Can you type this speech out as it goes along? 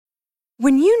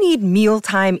When you need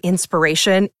mealtime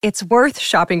inspiration, it's worth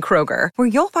shopping Kroger, where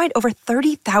you'll find over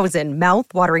 30,000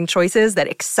 mouth-watering choices that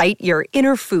excite your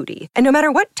inner foodie. And no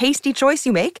matter what tasty choice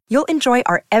you make, you'll enjoy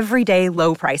our everyday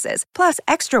low prices, plus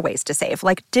extra ways to save,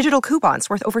 like digital coupons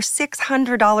worth over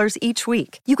 $600 each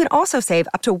week. You can also save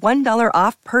up to $1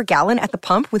 off per gallon at the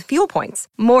pump with fuel points.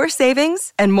 More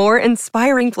savings and more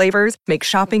inspiring flavors make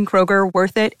shopping Kroger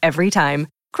worth it every time.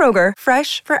 Kroger,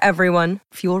 fresh for everyone.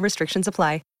 Fuel restrictions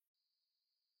apply.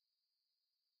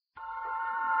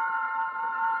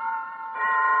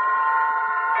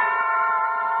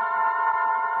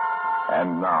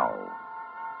 And now,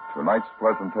 tonight's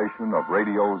presentation of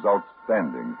radio's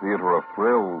outstanding theater of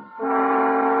thrills,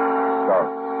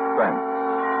 Suspense.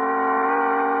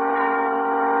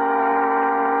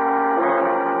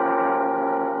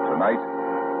 Tonight,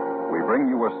 we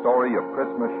bring you a story of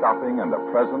Christmas shopping and a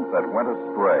present that went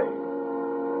astray.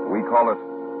 We call it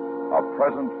A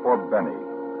Present for Benny.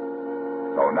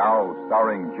 So now,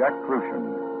 starring Jack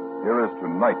Kruschen, here is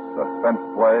tonight's suspense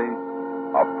play,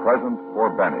 A Present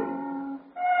for Benny.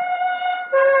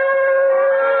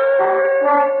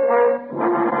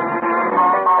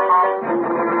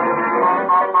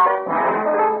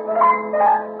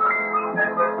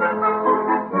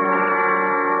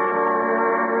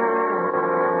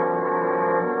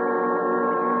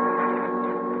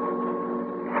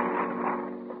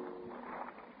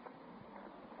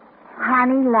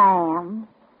 Honey lamb.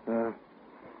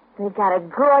 They got a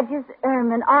gorgeous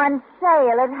ermine on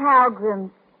sale at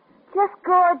Halgrim's. Just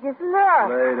gorgeous. Look.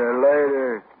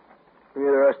 Later. Give me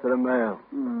the rest of the mail.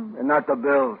 And not the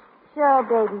bills. Sure,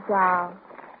 baby doll.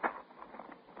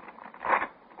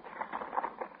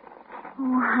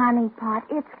 Oh, honey pot,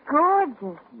 it's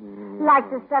gorgeous. Like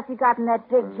the stuff you got in that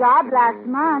big job last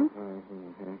month.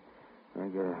 I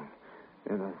got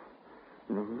it.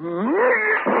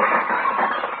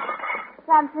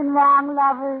 Something wrong,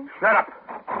 lovers? Shut up.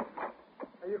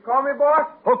 You call me, boss?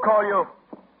 Who called you?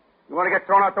 You want to get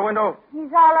thrown out the window?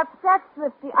 He's all upset,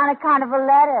 Swifty, on account of a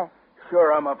letter.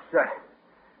 Sure, I'm upset.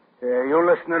 Here, you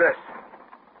listen to this.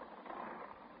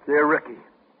 Dear Ricky,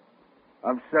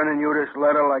 I'm sending you this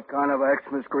letter like kind of a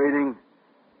Xmas greeting.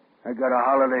 I got a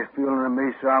holiday feeling in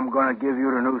me, so I'm going to give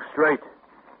you the news straight.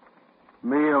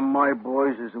 Me and my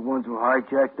boys is the ones who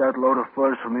hijacked that load of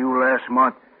furs from you last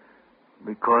month.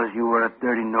 Because you were a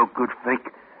dirty, no-good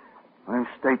fake, I'm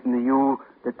stating to you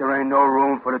that there ain't no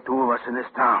room for the two of us in this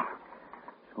town.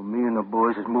 So me and the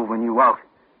boys is moving you out.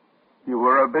 You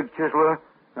were a big chiseler,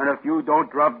 and if you don't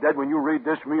drop dead when you read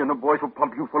this, me and the boys will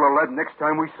pump you full of lead next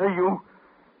time we see you.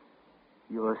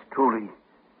 Yours truly,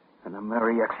 and a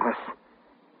Merry Xmas,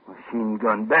 Machine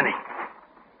Gun Benny.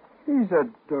 He's a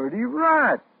dirty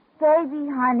rat.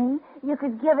 Baby, honey, you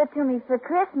could give it to me for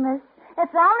Christmas.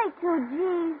 It's only 2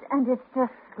 G's, and it's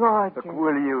just gorgeous. Look,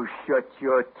 will you shut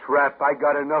your trap? I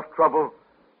got enough trouble.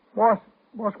 Boss,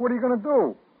 what are you going to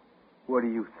do? What do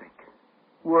you think?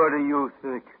 What do you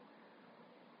think?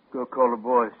 Go call the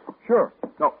boys. Sure.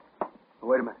 No.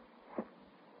 Wait a minute.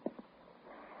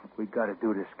 We got to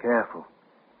do this careful.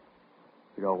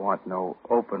 We don't want no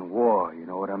open war, you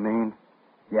know what I mean?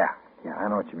 Yeah, I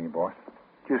know what you mean, boss.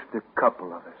 Just a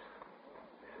couple of us.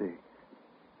 See?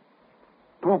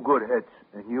 2 good heads,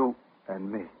 and you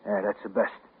and me. Yeah, that's the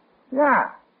best.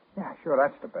 Yeah, sure,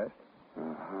 that's the best.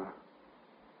 Uh-huh.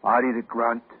 Artie the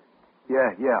Grunt.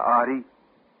 Yeah, Artie.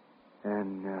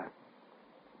 And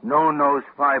No-Nose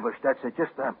Firebush. That's it,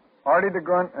 just them. Artie the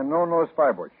Grunt and No-Nose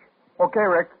Firebush. Okay,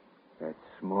 Rick. That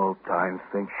small-time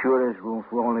thing. Sure, there's room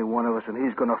for only one of us, and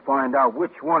he's going to find out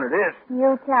which one it is.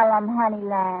 You tell him, honey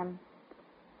lamb.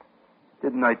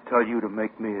 Didn't I tell you to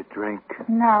make me a drink?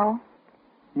 No.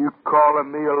 You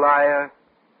calling me a liar?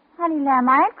 Honey lamb,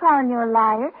 I ain't calling you a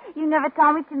liar. You never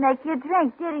told me to make you a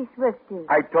drink, did he, Swifty?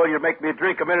 I told you to make me a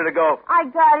drink a minute ago. I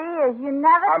got ears. You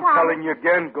never I'm told telling you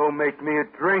again, go make me a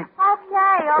drink.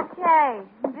 Okay.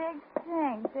 Big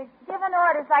thing. Giving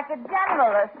orders like a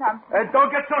general or something. And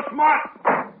don't get so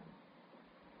smart!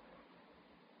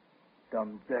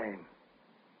 Dumb dame.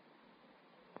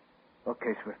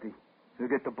 Okay, Swifty. You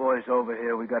get the boys over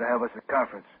here. We got to have us a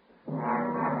conference.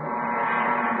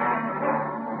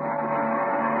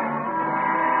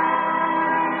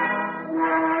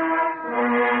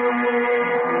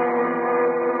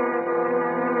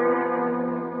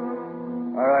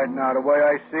 Now, the way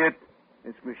I see it,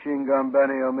 it's Machine Gun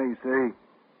Benny or me, see?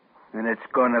 And it's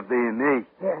gonna be me.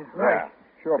 Yes, right. Yeah,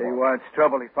 sure, He boss. wants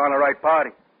trouble. He found the right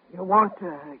party. You want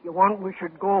we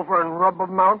should go over and rub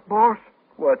him out, boss?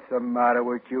 What's the matter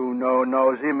with you,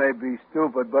 no-nose? He may be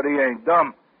stupid, but he ain't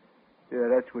dumb. Yeah,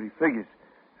 that's what he figures.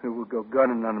 We'll go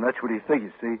gunning on him. That's what he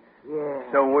figures, see?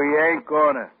 Yeah. So we ain't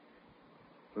gonna.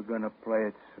 We're going to play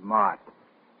it smart.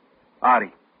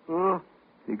 Artie, you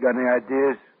got any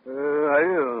ideas? I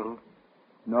do.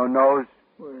 No nose?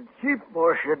 Well, Chief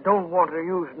Boss, you don't want to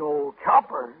use no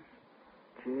choppers.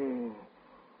 Gee,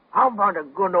 how about a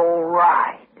good old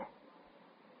ride?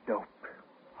 Dope.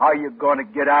 How you going to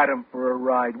get at him for a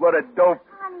ride? What a dope.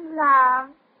 Honey,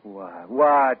 love,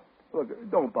 What?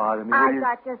 Look, don't bother me, will I you?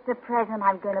 got just a present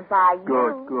I'm going to buy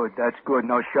you. Good. That's good.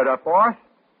 Now shut up. Boss,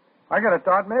 I got a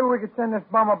thought. Maybe we could send this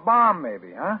bum a bomb,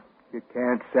 maybe, huh? You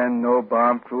can't send no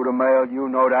bomb through the mail. You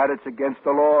know that. It's against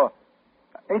the law.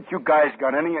 Ain't you guys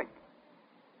got any...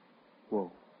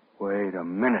 Whoa, wait a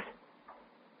minute.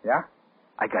 Yeah?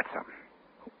 I got something.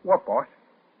 What, boss?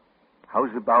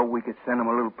 How's about we could send him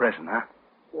a little present, huh?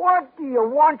 What do you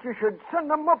want you should send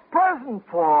him a present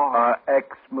for?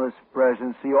 Xmas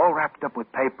present. See, all wrapped up with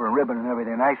paper and ribbon and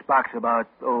everything. Nice box about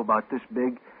this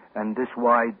big and this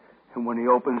wide. And when he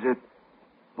opens it,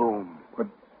 boom. But,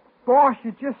 boss,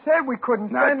 you just said we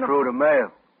couldn't Not send through the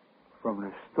mail. From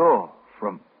the store.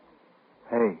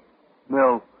 Hey,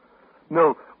 Mill,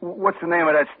 what's the name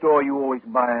of that store you always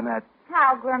buying at?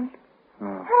 Halgrim.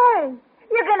 Oh. Hey,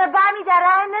 you're going to buy me that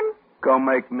ermine? Go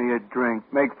make me a drink.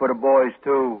 Make for the boys,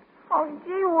 too. Oh,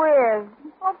 gee whiz.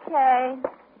 Okay.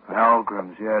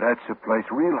 Algrim's, yeah, that's the place.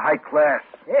 Real high class.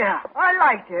 Yeah, I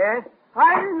like that.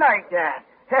 I like that.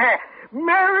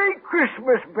 Merry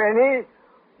Christmas, Benny.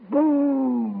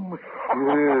 Boom.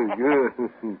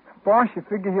 Yeah. Boss, you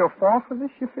figure he'll fall for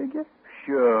this, you figure?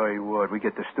 Sure he would. We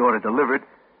get the store to deliver it.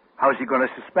 How's he going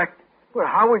to suspect? Well,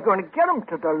 how are we going to get him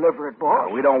to deliver it, boss?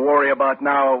 We don't worry about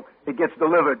now. It gets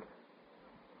delivered.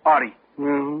 Artie.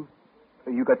 Mm-hmm.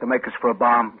 You got the makers for a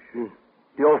bomb. Sure.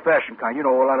 The old-fashioned kind. You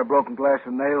know, a lot of broken glass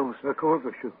and nails. Of course,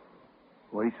 sure.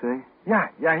 What'd he say? Yeah,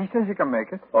 he says you can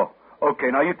make it. Oh, okay.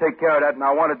 Now you take care of that, and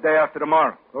I want it day after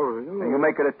tomorrow. All right. And you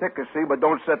make it a ticker, see, but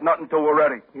don't set nothing till we're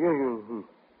ready. Yeah.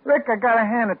 Rick, I gotta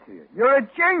hand it to you. You're a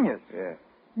genius. Yeah.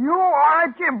 You are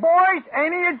a genius. Boys,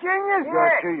 ain't he a genius?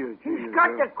 Yeah. He's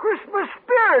got the Christmas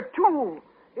spirit, too.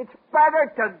 It's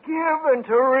better to give than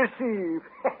to receive.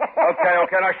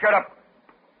 Okay, now shut up.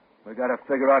 We gotta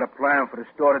figure out a plan for the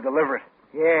store to deliver it.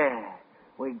 Yeah,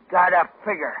 we gotta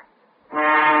figure.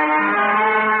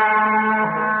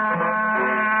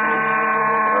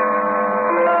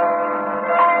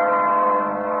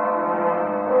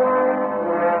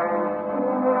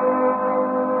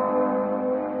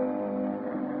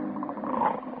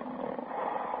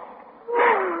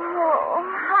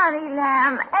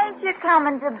 Ain't you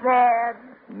coming to bed?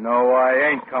 No, I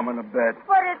ain't coming to bed.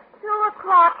 But it's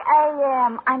 2:00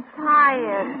 a.m. I'm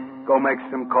tired. Go make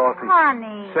some coffee.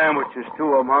 Honey. Sandwiches,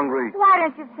 too. I'm hungry. Why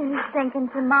don't you finish thinking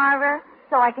tomorrow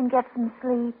so I can get some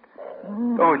sleep?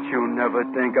 Don't you never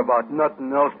think about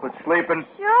nothing else but sleeping?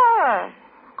 Sure.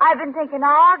 I've been thinking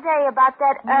all day about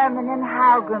that ermine and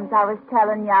Halgrim's I was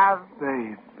telling you of.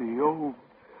 Baby, oh,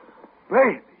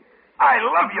 baby. I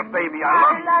love you, baby.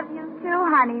 I love you too,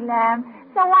 honey lamb.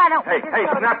 So why don't we just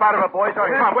go snap out of it, boys. All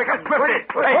right, come on, wake up.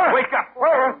 Hey, wake up.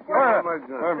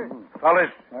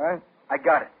 Fellas, I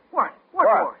got it. What? What,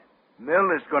 boss?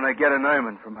 Mill is going to get an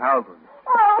ermine from Halgrim.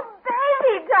 Oh,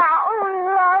 baby doll,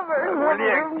 lover. Will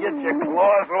you get your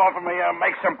claws off of me and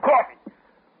make some coffee?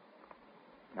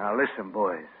 Now, listen,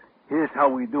 boys. Here's how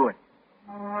we do it.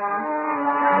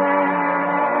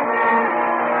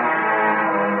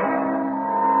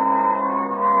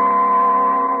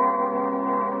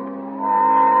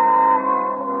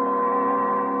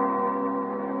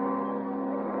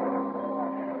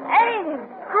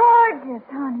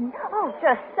 Honey. Oh,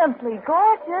 just simply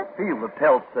gorgeous. Feel the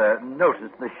pelt, sir.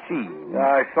 Notice the sheen.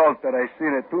 I felt that. I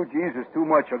seen it. 2 G's is too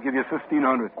much. I'll give you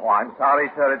 1,500. Oh, I'm sorry,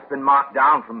 sir. It's been marked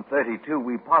down from 32.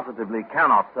 We positively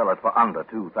cannot sell it for under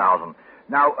 2,000.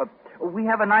 Now, we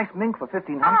have a nice mink for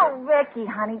 1,500. Oh, Ricky,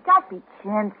 honey, don't be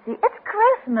chintzy. It's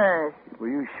Christmas. Will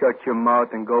you shut your mouth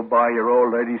and go buy your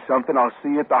old lady something? I'll see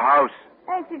you at the house.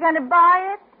 Ain't you going to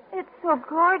buy it? It's so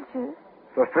gorgeous.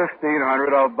 For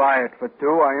 1,500, I'll buy it. For 2,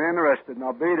 I ain't interested.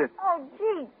 Now beat it. Oh,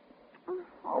 gee.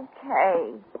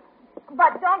 Okay.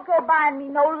 But don't go buying me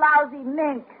no lousy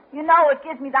mink. You know it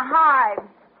gives me the hives.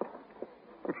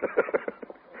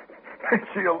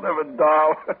 She'll never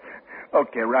doll.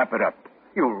 Okay, wrap it up.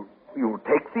 You'll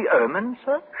take the ermine,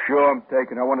 sir? Sure, I'm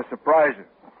taking. I want to surprise her.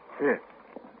 Here.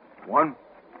 1,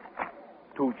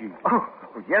 2 G's. Oh,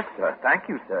 yes, sir. Thank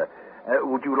you, sir.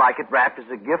 Would you like it wrapped as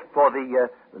a gift for the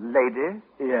lady?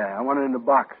 Yeah, I want it in the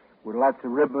box with lots of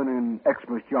ribbon and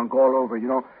Xmas junk all over, you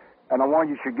know. And I want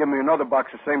you should give me another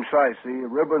box the same size, see?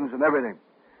 Ribbons and everything.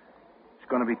 It's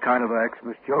going to be kind of a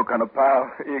Xmas joke on a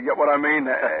pal. You get what I mean?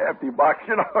 Empty box,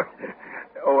 you know.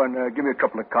 Oh, and give me a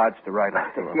couple of cards to write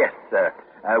on. Yes, sir.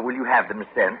 Will you have them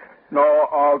sent? No,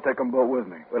 I'll take them both with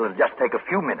me. Well, it'll just take a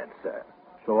few minutes, sir.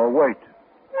 So I'll wait.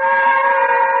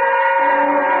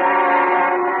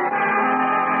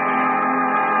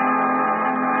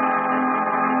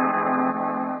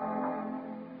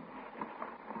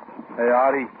 Hey,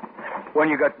 Artie, when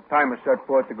you got the timer set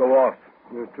for it to go off?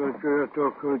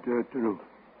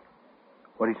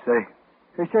 What'd he say?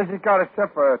 He says he's got it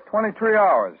set for 23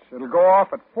 hours. It'll go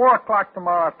off at 4 o'clock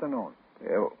tomorrow afternoon.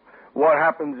 Yeah, what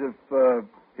happens if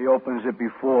he opens it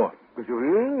before?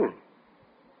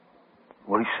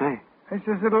 What'd he say? He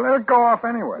says it'll go off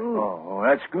anyway. Oh,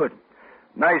 that's good.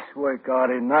 Nice work,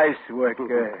 Artie. Nice work.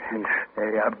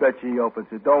 Hey, I bet you he opens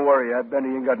it. Don't worry. I bet he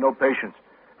ain't got no patience.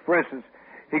 For instance,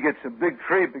 he gets a big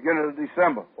tree beginning of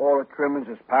December. All the trimmings,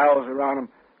 his pals around him,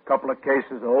 a couple of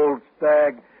cases of old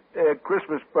stag.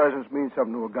 Christmas presents mean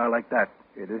something to a guy like that.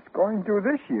 It is going to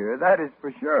this year, that is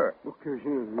for sure. Okay,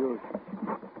 here.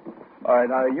 All right,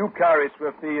 now you carry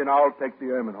Swifty, and I'll take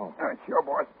the ermine home. All right, sure,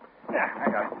 boss. Yeah, I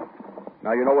got it.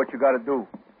 Now, you know what you got to do.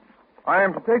 I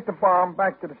am to take the bomb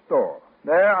back to the store.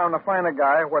 There, I'm to find a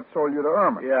guy what sold you the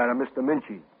ermine. Yeah, and Mr.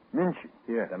 Minchie. Minchie.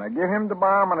 Yeah. Then I give him the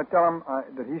bomb, and I tell him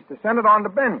that he's to send it on to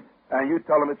Benny. And you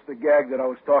tell him it's the gag that I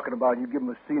was talking about, and you give him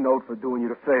a C-note for doing you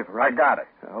the favor, right? I got it.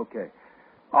 Okay.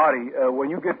 Artie, when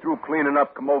you get through cleaning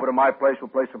up, come over to my place. We'll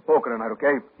play some poker tonight,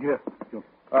 okay? Yeah.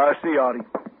 See you, Artie.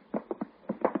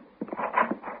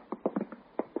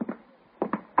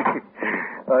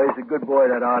 He's a good boy,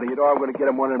 that Artie. You know, I'm going to get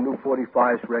him one of them new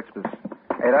 45s for Xmas.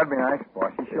 Hey, that'd be nice,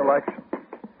 boss. He sure likes them.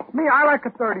 Me, I like a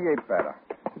 38 better.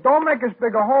 It don't make as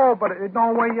big a hole, but it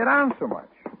don't weigh you down so much.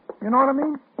 You know what I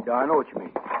mean? Yeah, I know what you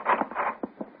mean.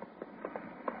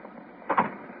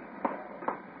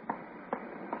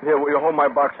 Here, will you hold my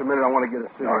box a minute? I want to get a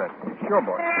cigarette. Sure,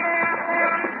 boss.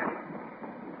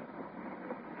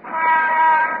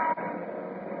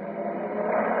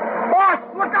 Boss,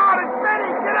 look out! It's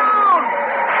Benny! Get down!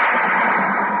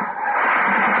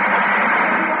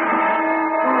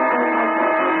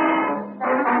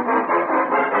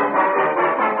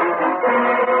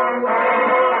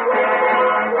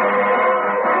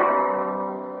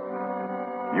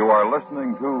 You are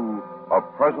listening to A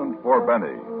Present for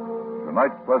Benny.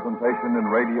 Tonight's presentation in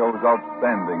radio's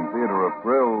outstanding theater of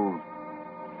thrills,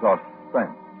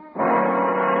 Suspense.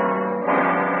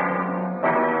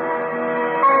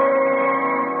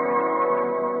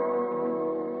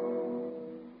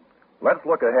 Let's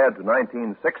look ahead to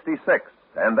 1966.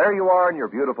 And there you are in your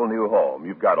beautiful new home.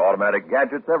 You've got automatic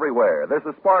gadgets everywhere. There's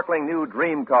a sparkling new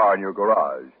dream car in your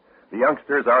garage. The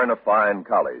youngsters are in a fine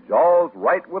college. All's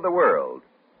right with the world.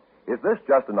 Is this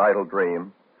just an idle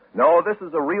dream? No, this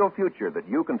is a real future that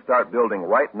you can start building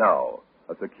right now.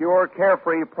 A secure,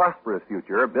 carefree, prosperous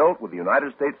future built with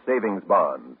United States savings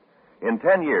bonds. In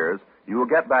 10 years, you will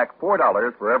get back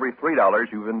 $4 for every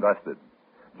 $3 you've invested.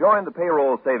 Join the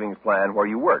payroll savings plan where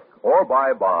you work or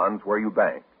buy bonds where you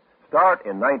bank. Start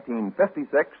in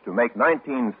 1956 to make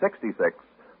 1966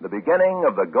 the beginning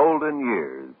of the golden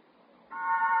years.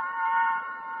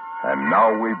 And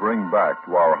now we bring back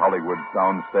to our Hollywood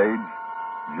soundstage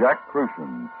Jack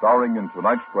Crucian, starring in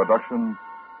tonight's production,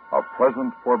 A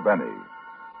Present for Benny,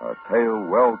 a tale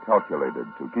well calculated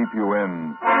to keep you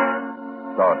in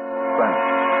suspense.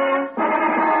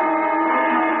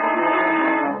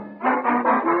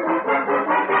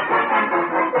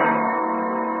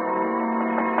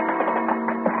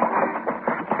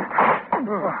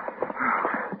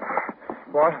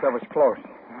 Boss, that was close.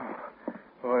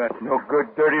 Oh, that's no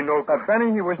good, dirty, no good.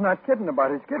 Benny, he was not kidding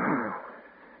about his getting you.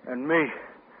 And me,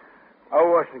 I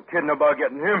wasn't kidding about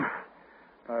getting him.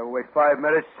 I wait 5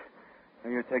 minutes,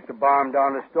 and you take the bomb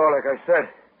down the store like I said.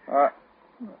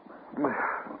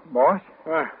 Boss?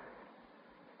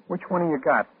 Which one of you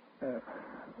got?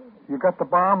 You got the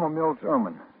bomb or Mills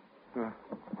Ermine?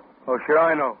 How should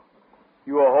I know?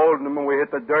 You were holding them when we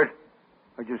hit the dirt.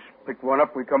 I just picked one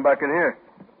up. We come back in here.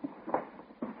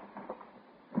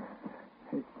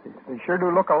 They sure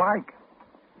do look alike.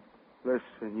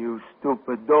 Listen, you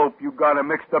stupid dope. You got 'em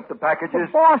mixed up the packages?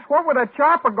 Well, boss, what with a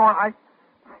chopper going? I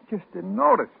just didn't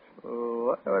notice.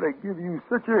 Oh, I ought to give you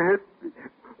such a hit.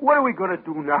 What are we going to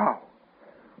do now?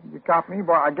 You caught me,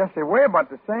 boy. I guess they weigh about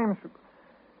the same. So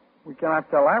we cannot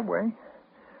tell that way.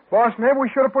 Boss, maybe we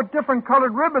should have put different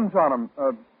colored ribbons on them,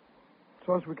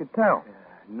 so as we could tell.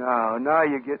 Now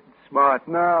you're getting smart.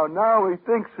 Now he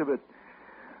thinks of it.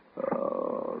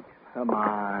 Oh, come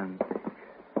on.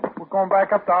 We're going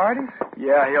back up to Artie's?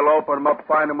 Yeah, he'll open them up,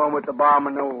 find the one with the bomb,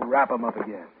 and then we'll wrap them up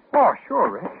again. Oh, sure,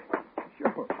 Rick.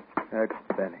 Sure. That's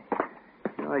Benny.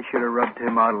 You know, I should have rubbed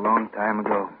him out a long time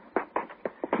ago.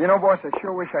 You know, boss, I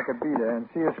sure wish I could be there and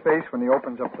see his face when he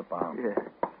opens up the bomb. Yeah.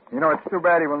 You know, it's too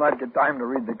bad he will not get time to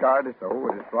read the card as to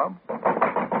who it is from.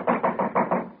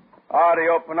 Artie,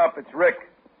 open up. It's Rick.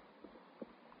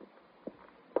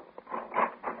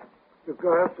 You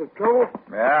got have some trouble?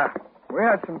 Yeah, we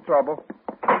had some trouble.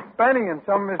 Benny and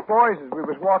some of his boys as we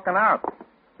was walking out.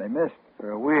 They missed.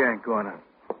 We ain't gonna.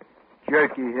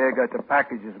 Jerky here got the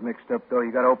packages mixed up, though.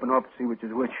 You gotta open up and see which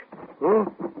is which. Huh?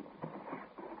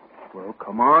 Well,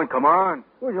 come on.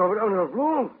 Well, you're down the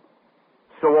room.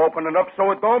 So open it up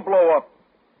so it don't blow up.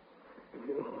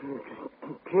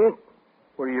 Can't.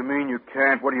 What do you mean you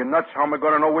can't? What are you, nuts? How am I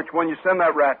gonna know which one you send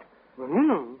that rat?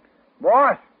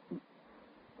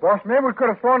 Boss, maybe we could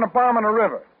have thrown the bomb in the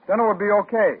river. Then it would be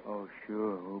okay. Oh,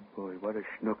 sure. Oh, boy, what a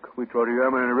schnook. We throw the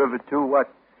airman in the river, too.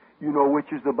 What? You know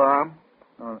which is the bomb?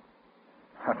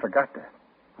 I forgot that.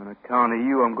 On account of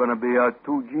you, I'm going to be out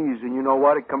 2 G's, and you know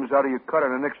what? It comes out of your cut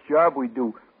on the next job we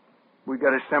do. We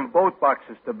got to send both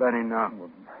boxes to Benny now. Well,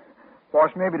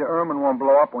 boss, maybe the ermine won't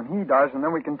blow up when he does, and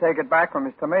then we can take it back from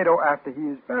his tomato after he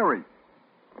is buried.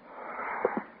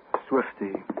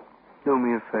 Swifty, do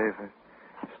me a favor.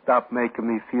 Stop making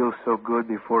me feel so good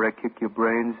before I kick your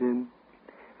brains in.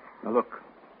 Now, look,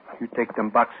 you take them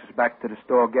boxes back to the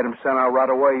store. Get them sent out right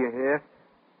away, you hear?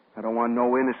 I don't want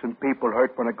no innocent people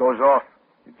hurt when it goes off.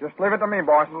 You just leave it to me,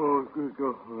 boss. Oh, good,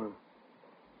 go.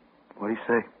 What'd he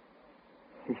say?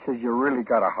 He says you really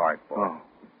got a heart, boss. Oh.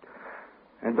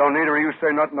 And don't neither of you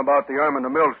say nothing about the arm in the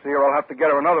mill, see, or I'll have to get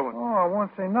her another one. Oh, I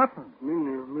won't say nothing. Me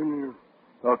neither.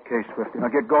 Okay, Swifty. Now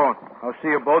get going. I'll see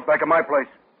you both back at my place.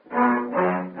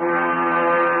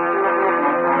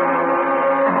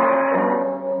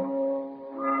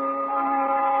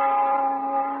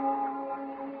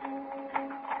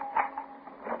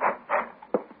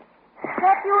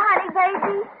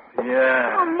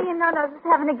 Yeah. Oh, me and Nono was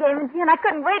having a game with you, and I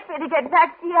couldn't wait for you to get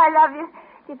back. See, I love you.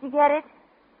 Did you get it?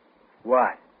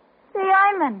 What? The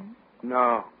Iman.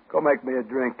 No. Go make me a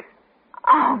drink.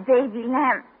 Oh, baby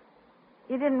lamb.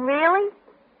 You didn't really?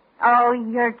 Oh,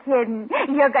 you're kidding.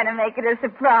 You're going to make it a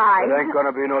surprise. It ain't going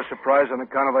to be no surprise on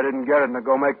account of I didn't get it. Now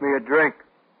go make me a drink.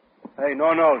 Hey,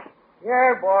 no.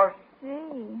 Yeah, boss.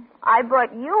 Gee, I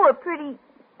bought you a pretty...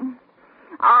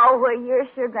 Oh, well, you're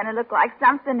sure going to look like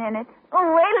something in it.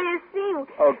 Oh, wait till you see.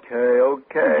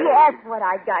 Okay. Guess what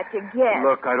I got you. Guess.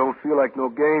 Look, I don't feel like no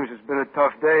games. It's been a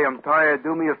tough day. I'm tired.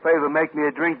 Do me a favor. Make me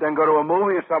a drink, then go to a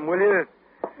movie or something, will you?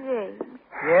 Gee.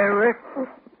 Yeah, Rick?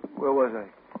 Where was I?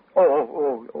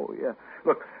 Oh, yeah.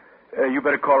 Look, you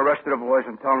better call the rest of the boys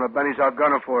and tell them that Benny's out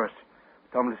gunning for us.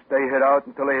 Tell them to stay hid out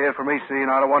until they hear from me, see,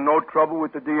 and I don't want no trouble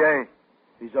with the DA.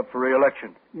 He's up for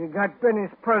re-election. You got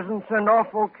Benny's present sent off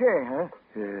okay, huh?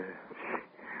 Yeah.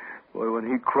 Boy, when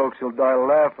he croaks, he'll die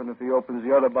laughing if he opens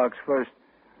the other box first.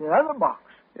 The other box?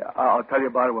 Yeah, I'll tell you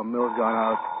about it when Mill's gone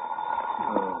out.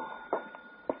 Oh.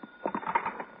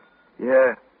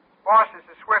 Yeah. Boss, this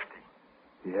is Swifty.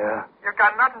 Yeah? You've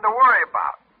got nothing to worry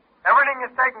about. Everything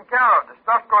is taken care of. The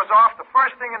stuff goes off the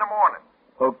first thing in the morning.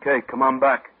 Okay, come on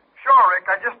back. Sure, Rick.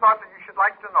 I just thought that you should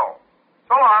like to know.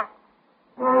 So long.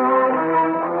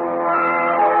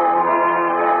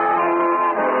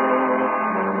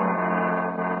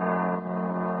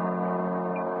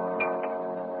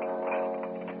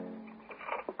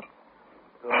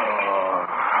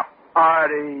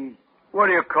 Artie, what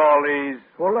do you call these?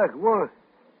 What?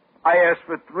 I asked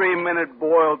for 3-minute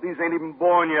boiled. These ain't even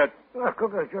born yet.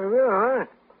 Cook it, huh?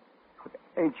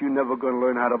 Ain't you never going to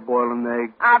learn how to boil an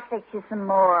egg? I'll fix you some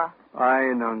more. I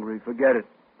ain't hungry. Forget it.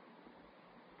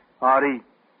 Artie,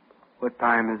 what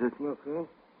time is it? Okay.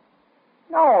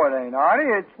 No, it ain't, Artie.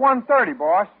 It's 1:30,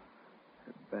 boss.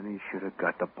 Benny should have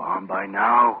got the bomb by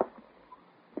now.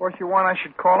 Boss, you want I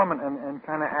should call him and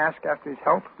kind of ask after his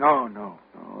health? No.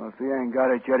 If he ain't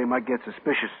got it yet, he might get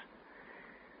suspicious.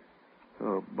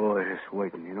 Oh, boy, this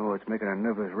waiting. You know, it's making a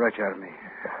nervous wretch out of me.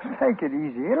 Take it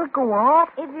easy. It'll go off.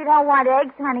 If you don't want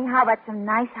eggs, honey, how about some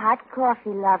nice hot coffee,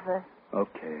 lover?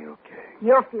 Okay.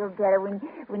 You'll feel better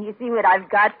when you see what I've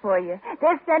got for you.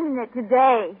 They're sending it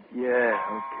today. Yeah,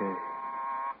 okay.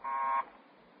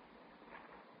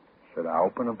 Should I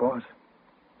open it, boss?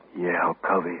 Yeah, I'll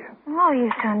cover you. Oh,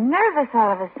 you're so nervous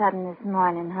all of a sudden this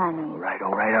morning, honey. All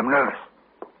right, I'm nervous.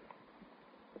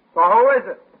 So who is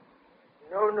it?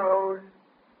 No.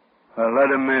 I'll let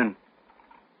him in.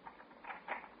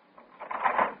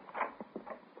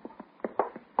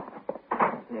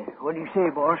 Yeah, what do you say,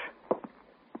 boss?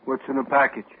 What's in the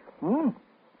package?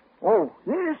 Oh,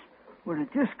 this? Well,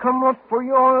 it just come up for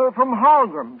you from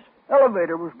Holgram's.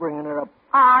 Elevator was bringing it up.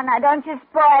 Oh, now don't you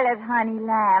spoil it, honey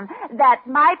lamb. That's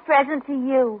my present to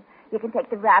you. You can take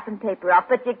the wrapping paper off,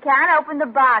 but you can't open the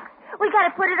box. We got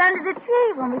to put it under the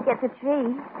tree when we get the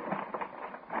tree.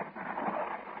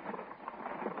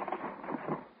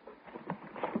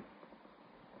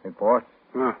 Hey, boss.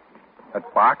 Huh?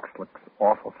 That box looks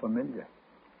awful familiar.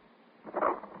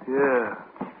 Yeah.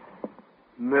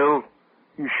 Mill,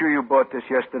 you sure you bought this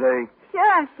yesterday?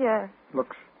 Sure.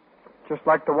 Looks just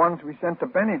like the ones we sent to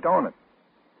Benny, don't it?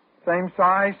 Same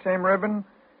size, same ribbon,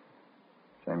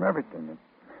 same everything. It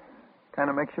kind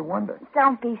of makes you wonder.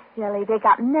 Don't be silly. They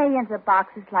got millions of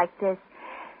boxes like this.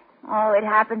 Oh, it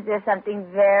happens there's something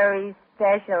very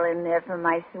special in there for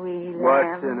my sweetie lamb.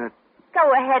 What's in it?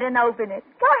 Go ahead and open it.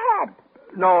 Go ahead.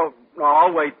 No,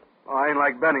 I'll wait. I ain't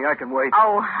like Benny. I can wait.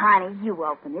 Oh, honey, you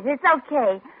open it. It's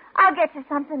okay. I'll get you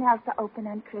something else to open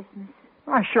on Christmas.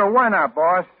 Ah, sure, why not,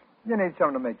 boss? You need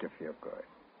something to make you feel good.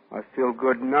 I feel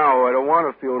good now. I don't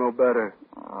want to feel no better.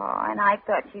 Oh, and I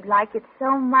thought you'd like it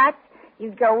so much,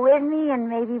 you'd go with me and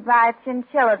maybe buy a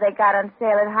chinchilla they got on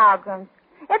sale at Howgram's.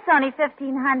 It's only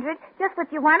 $1,500, just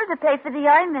what you wanted to pay for the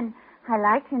ointment. I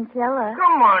like chinchilla.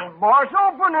 Come on, boss.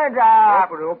 Open it up.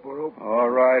 Open. All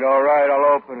right.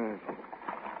 I'll open it.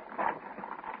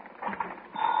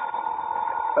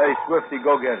 Hey, Swifty,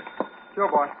 go get it. Sure,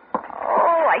 boy.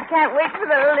 Oh, I can't wait for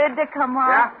the lid to come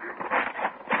off.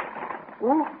 Yeah?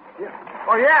 Ooh. Yeah.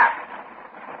 Oh, yeah.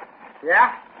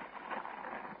 Yeah?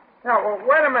 Yeah, well,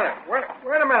 wait a minute.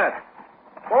 Wait a minute.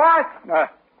 Boss?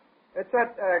 It's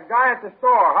that guy at the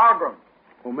store, Howgram.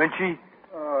 Omenchi?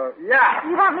 Yeah.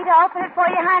 You want me to open it for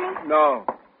you, honey? No.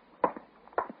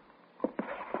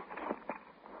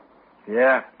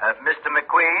 Yeah. Mr.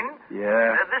 McQueen?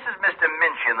 Yeah. This is Mr.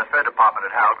 Minchy in the fur department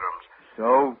at Howgram's.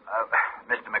 So?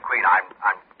 Mr. McQueen,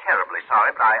 I'm terribly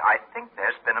sorry, but I think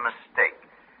there's been a mistake.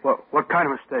 What kind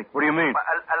of mistake? What do you mean?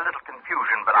 A little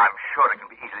confusion, but I'm sure it can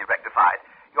be easily rectified.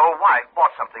 Your wife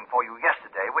bought something for you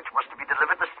yesterday, which was to be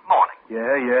delivered this morning.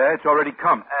 Yeah, it's already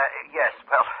come. Yes,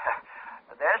 well,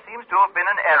 there seems to have been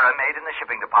an error made in the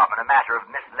shipping department, a matter of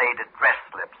mislaid address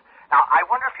slips. Now, I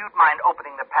wonder if you'd mind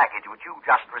opening the package which you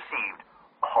just received.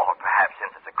 Or perhaps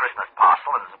since it's a Christmas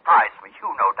parcel and a surprise for you,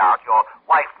 no doubt your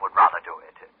wife would rather do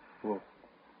it. Well,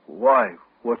 why?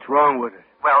 What's wrong with it?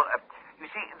 Well, you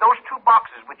see, those two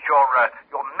boxes which your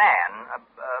man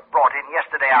brought in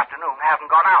yesterday afternoon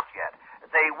haven't gone out yet.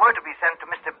 They were to be sent to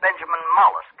Mr. Benjamin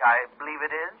Mollusk, I believe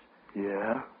it is.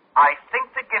 Yeah? I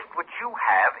think the gift which you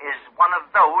have is one of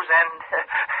those, and,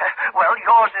 well,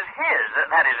 yours is his.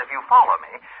 That is, if you follow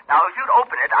me. Now, if you'd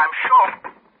open it, I'm sure...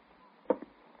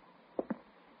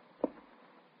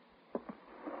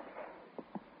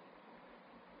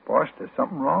 Boss, there's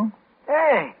something wrong?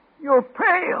 Hey, you're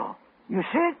pale. You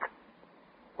sick?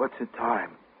 What's the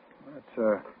time? It's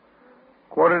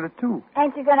 1:45.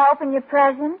 Ain't you going to open your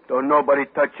present? Don't nobody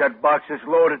touch that box. It's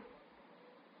loaded.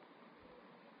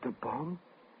 The bomb?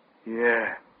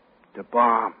 Yeah, the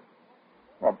bomb.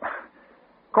 Well,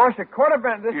 of course, it could have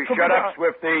been... You shut up,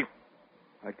 Swifty.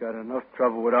 I got enough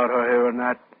trouble without her hearing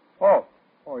that. Oh,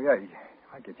 yeah,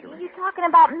 I get you. Are you talking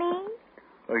about me?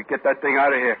 So you get that thing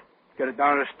out of here. Get it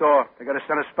down to the store. They got to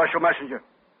send a special messenger.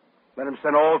 Let him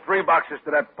send all 3 boxes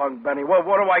to that punk Benny. What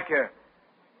do I care?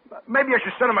 Maybe I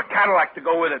should send him a Cadillac to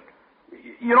go with it.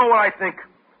 You know what I think?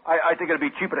 I think it'd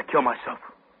be cheaper to kill myself.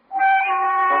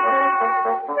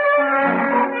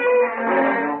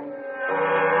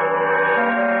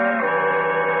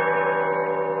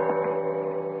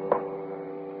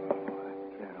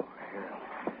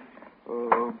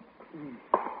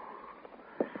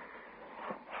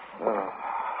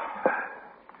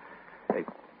 Hey,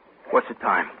 what's the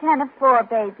time? 10:04,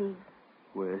 baby.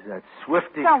 Where's that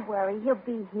Swifty? Don't worry, he'll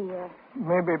be here.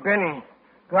 Maybe Benny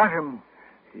got him.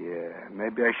 Yeah,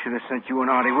 maybe I should have sent you and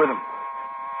Artie with him.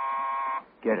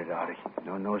 Get it, Artie.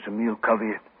 No nose of meal cover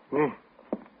you.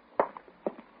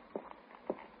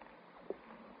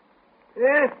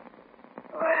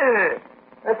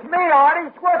 It's me, Artie.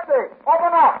 Swifty.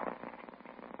 Open up.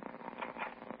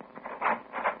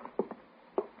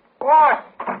 Boss,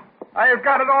 I've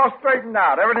got it all straightened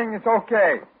out. Everything is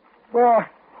okay. Well,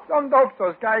 some dopes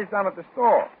those guys down at the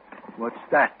store. What's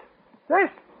that? This?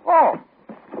 Oh,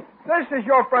 this is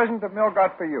your present that Mill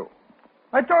got for you.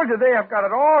 I told you they have got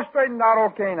it all straightened out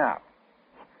okay now.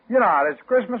 You know how there's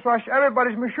Christmas rush.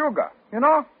 Everybody's Meshuggah, you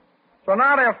know? So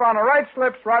now they have found the right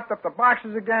slips, wrapped up the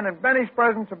boxes again, and Benny's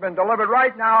presents have been delivered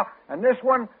right now, and this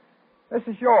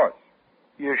is yours.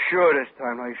 You're sure this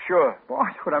time, are you sure? Boy,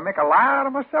 would I make a lie out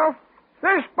of myself?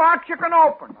 This box you can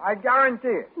open. I guarantee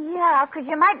it. Yeah, 'cause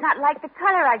you might not like the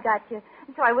color I got you.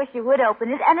 So I wish you would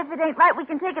open it. And if it ain't right, we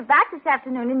can take it back this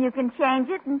afternoon and you can change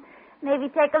it and maybe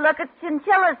take a look at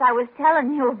chinchillas I was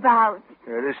telling you about.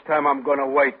 Yeah, this time I'm going to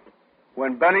wait.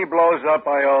 When Benny blows up,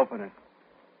 I open it.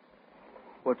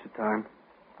 What's the time?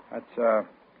 That's,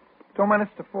 2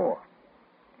 minutes to 4.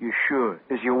 You sure?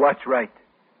 Is your watch right?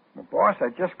 Well, boss, I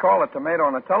just called a tomato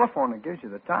on the telephone that gives you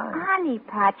the time. Honey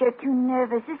Pot, you're too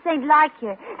nervous. This ain't like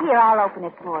you. Here, I'll open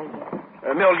it for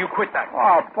you. Mill, you quit that.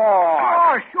 Oh, boss.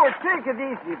 Oh, sure. Take it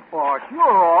easy, boss. You're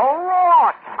all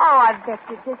right. Oh, I bet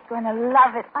you're just going to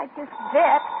love it. I just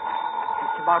bet.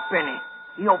 It's about Benny.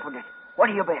 He opened it. What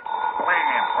do you bet?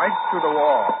 Blam, right through the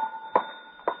wall.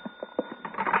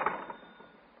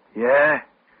 Yeah?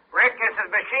 Rick, this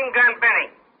is Machine Gun Benny.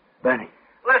 Benny.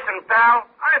 Listen, pal,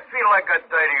 I feel like a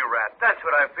dirty rat. That's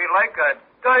what I feel like, a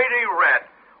dirty rat.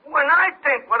 When I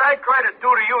think what I tried to do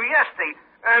to you yesterday,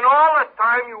 and all the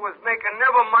time you was making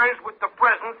never minds with the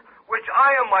presents, which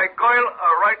I and my girl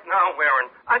are right now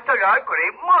wearing. I tell you, I could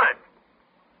eat mud.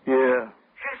 Yeah.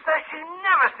 She says she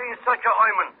never seen such a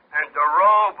hymen. And the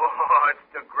robe, oh, it's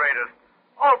the greatest.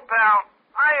 Oh, pal,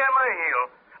 I am a heel.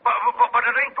 But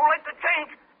it ain't too late to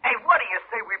change. Hey, what do you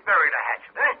say we bury the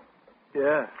hatchet, eh?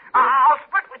 Yeah. I'll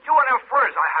split with you on them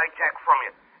furs I hijacked from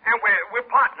you. And we're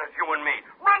partners, you and me.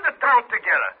 Run the town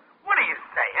together. What do you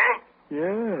say, eh?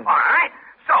 Yeah. All right.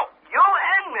 So, you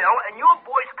and Mill and your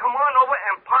boys come on over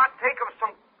and partake of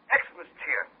some Xmas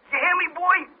cheer. You hear me,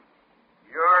 boy?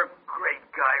 You're a great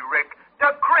guy, Rick.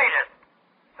 The greatest.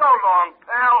 So long,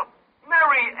 pal.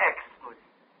 Merry Xmas.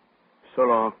 So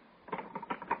long.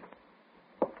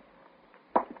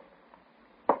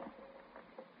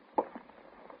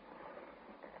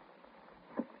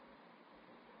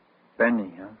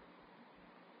 Benny, huh?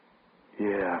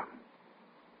 Yeah.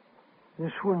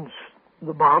 This one's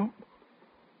the bomb.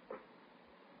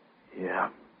 Yeah.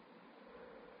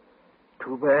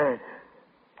 Too bad.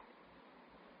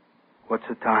 What's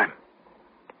the time?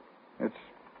 It's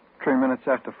 3 minutes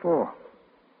after 4.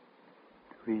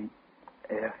 3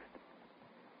 after.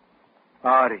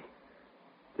 Artie,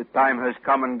 the time has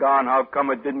come and gone. How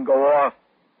come it didn't go off?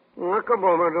 Come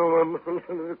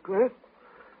on, Chris.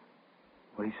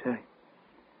 What'd he say?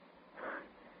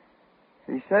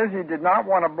 He says he did not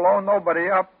want to blow nobody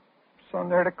up so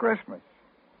near to Christmas.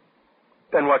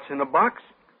 Then what's in the box?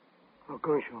 I'll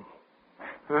go show.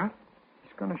 Huh?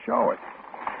 He's going to show it.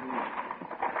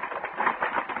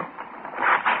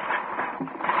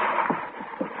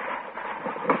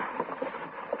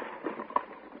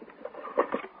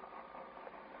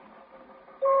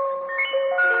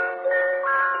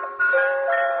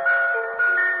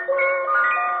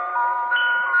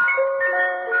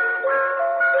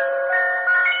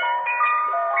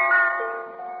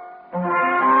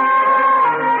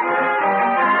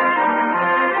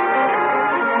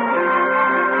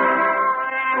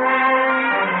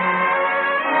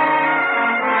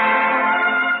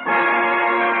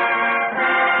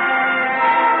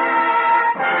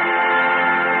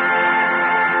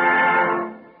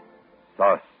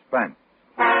 Suspense,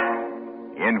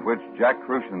 in which Jack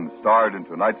Crucian starred in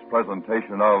tonight's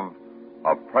presentation of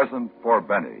A Present for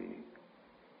Benny.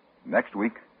 Next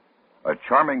week, a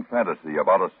charming fantasy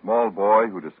about a small boy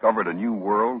who discovered a new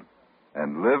world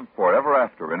and lived forever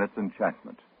after in its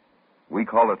enchantment. We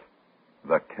call it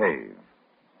The Cave.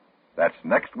 That's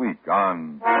next week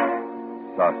on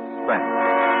Suspense.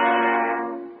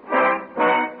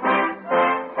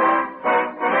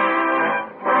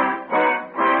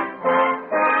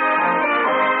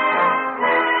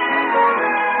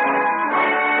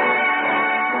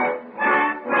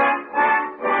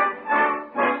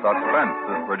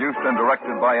 Produced and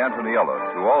directed by Anthony Ellis,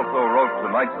 who also wrote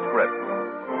tonight's script.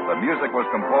 The music was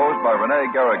composed by Rene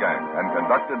Garrigan and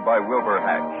conducted by Wilbur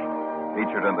Hatch.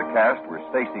 Featured in the cast were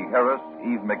Stacey Harris,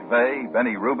 Eve McVeigh,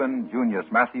 Benny Rubin, Junius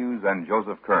Matthews, and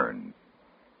Joseph Kearns.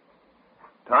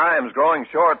 Time's growing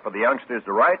short for the youngsters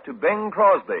to write to Bing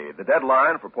Crosby. The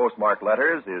deadline for postmarked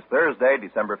letters is Thursday,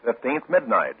 December 15th,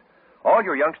 midnight. All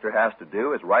your youngster has to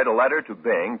do is write a letter to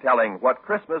Bing telling what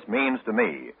Christmas means to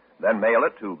me. Then mail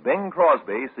it to Bing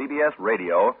Crosby, CBS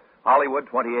Radio, Hollywood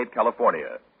 28,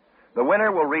 California. The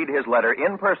winner will read his letter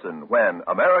in person when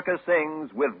America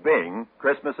Sings with Bing,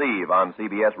 Christmas Eve on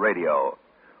CBS Radio.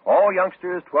 All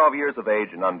youngsters 12 years of age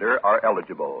and under are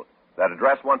eligible. That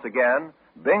address once again,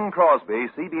 Bing Crosby,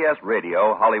 CBS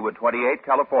Radio, Hollywood 28,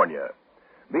 California.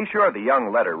 Be sure the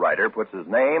young letter writer puts his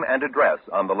name and address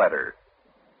on the letter.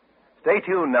 Stay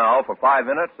tuned now for 5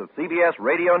 minutes of CBS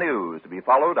Radio News to be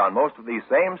followed on most of these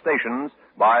same stations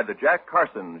by The Jack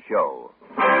Carson Show.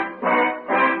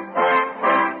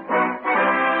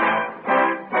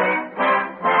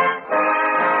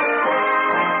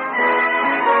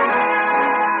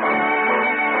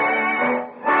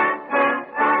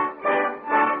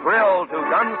 Thrill to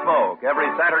Gunsmoke every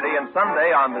Saturday and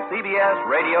Sunday on the CBS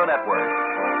Radio Network.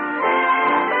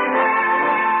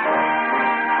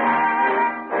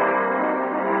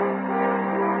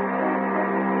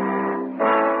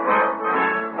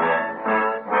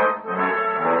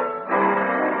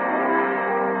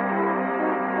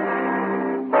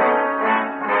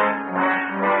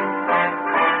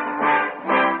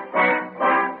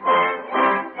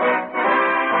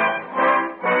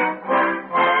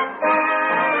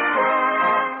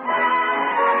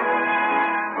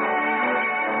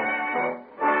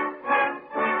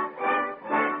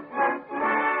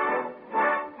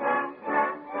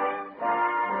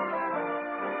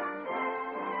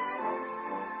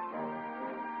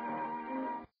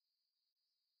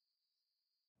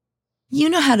 You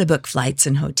know how to book flights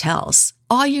and hotels.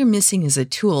 All you're missing is a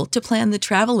tool to plan the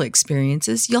travel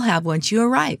experiences you'll have once you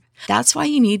arrive. That's why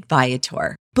you need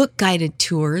Viator. Book guided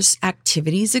tours,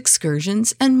 activities,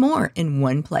 excursions, and more in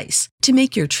one place to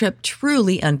make your trip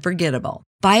truly unforgettable.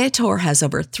 Viator has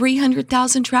over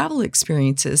 300,000 travel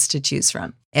experiences to choose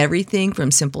from. Everything from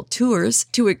simple tours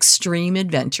to extreme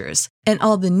adventures and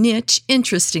all the niche,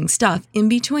 interesting stuff in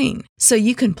between. So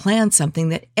you can plan something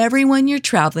that everyone you're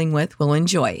traveling with will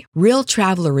enjoy. Real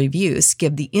traveler reviews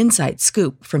give the inside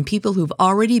scoop from people who've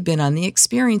already been on the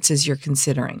experiences you're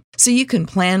considering. So you can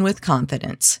plan with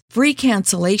confidence. Free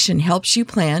cancellation helps you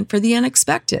plan for the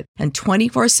unexpected. And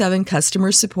 24/7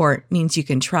 customer support means you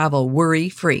can travel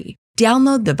worry-free.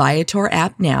 Download the Viator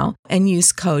app now and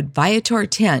use code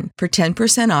Viator10 for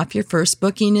 10% off your first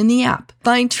booking in the app.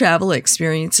 Find travel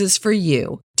experiences for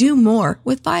you. Do more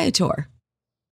with Viator.